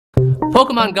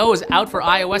Pokemon Go is out for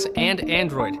iOS and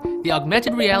Android. The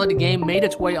augmented reality game made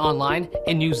its way online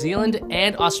in New Zealand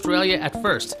and Australia at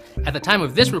first. At the time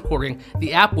of this recording,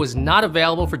 the app was not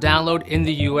available for download in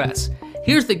the US.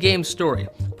 Here's the game's story.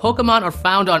 Pokemon are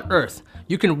found on Earth.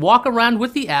 You can walk around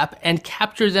with the app and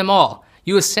capture them all.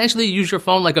 You essentially use your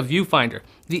phone like a viewfinder.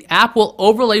 The app will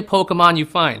overlay Pokemon you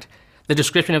find. The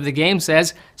description of the game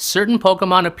says, certain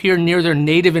Pokemon appear near their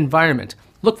native environment.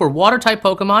 Look for water-type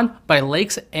Pokemon by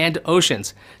lakes and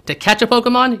oceans. To catch a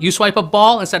Pokemon, you swipe a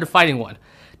ball instead of fighting one.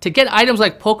 To get items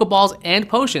like Pokeballs and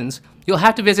potions, you'll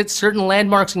have to visit certain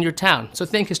landmarks in your town, so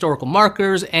think historical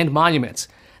markers and monuments.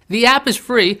 The app is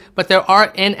free, but there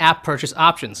are in-app purchase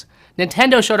options.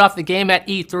 Nintendo showed off the game at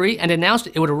E3 and announced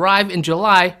it would arrive in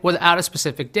July without a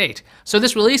specific date, so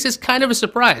this release is kind of a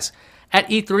surprise. At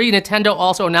E3, Nintendo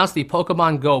also announced the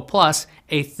Pokemon Go Plus,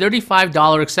 a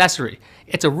 $35 accessory.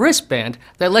 It's a wristband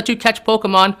that lets you catch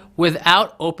Pokemon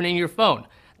without opening your phone.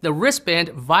 The wristband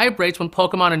vibrates when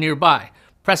Pokemon are nearby.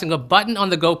 Pressing a button on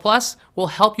the Go Plus will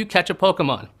help you catch a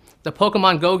Pokemon. The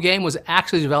Pokemon Go game was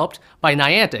actually developed by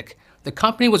Niantic. The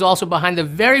company was also behind the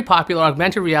very popular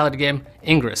augmented reality game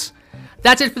Ingress.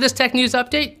 That's it for this tech news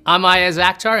update. I'm Ayaz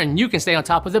Akhtar, and you can stay on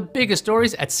top of the biggest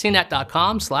stories at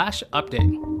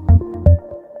cnet.com/update.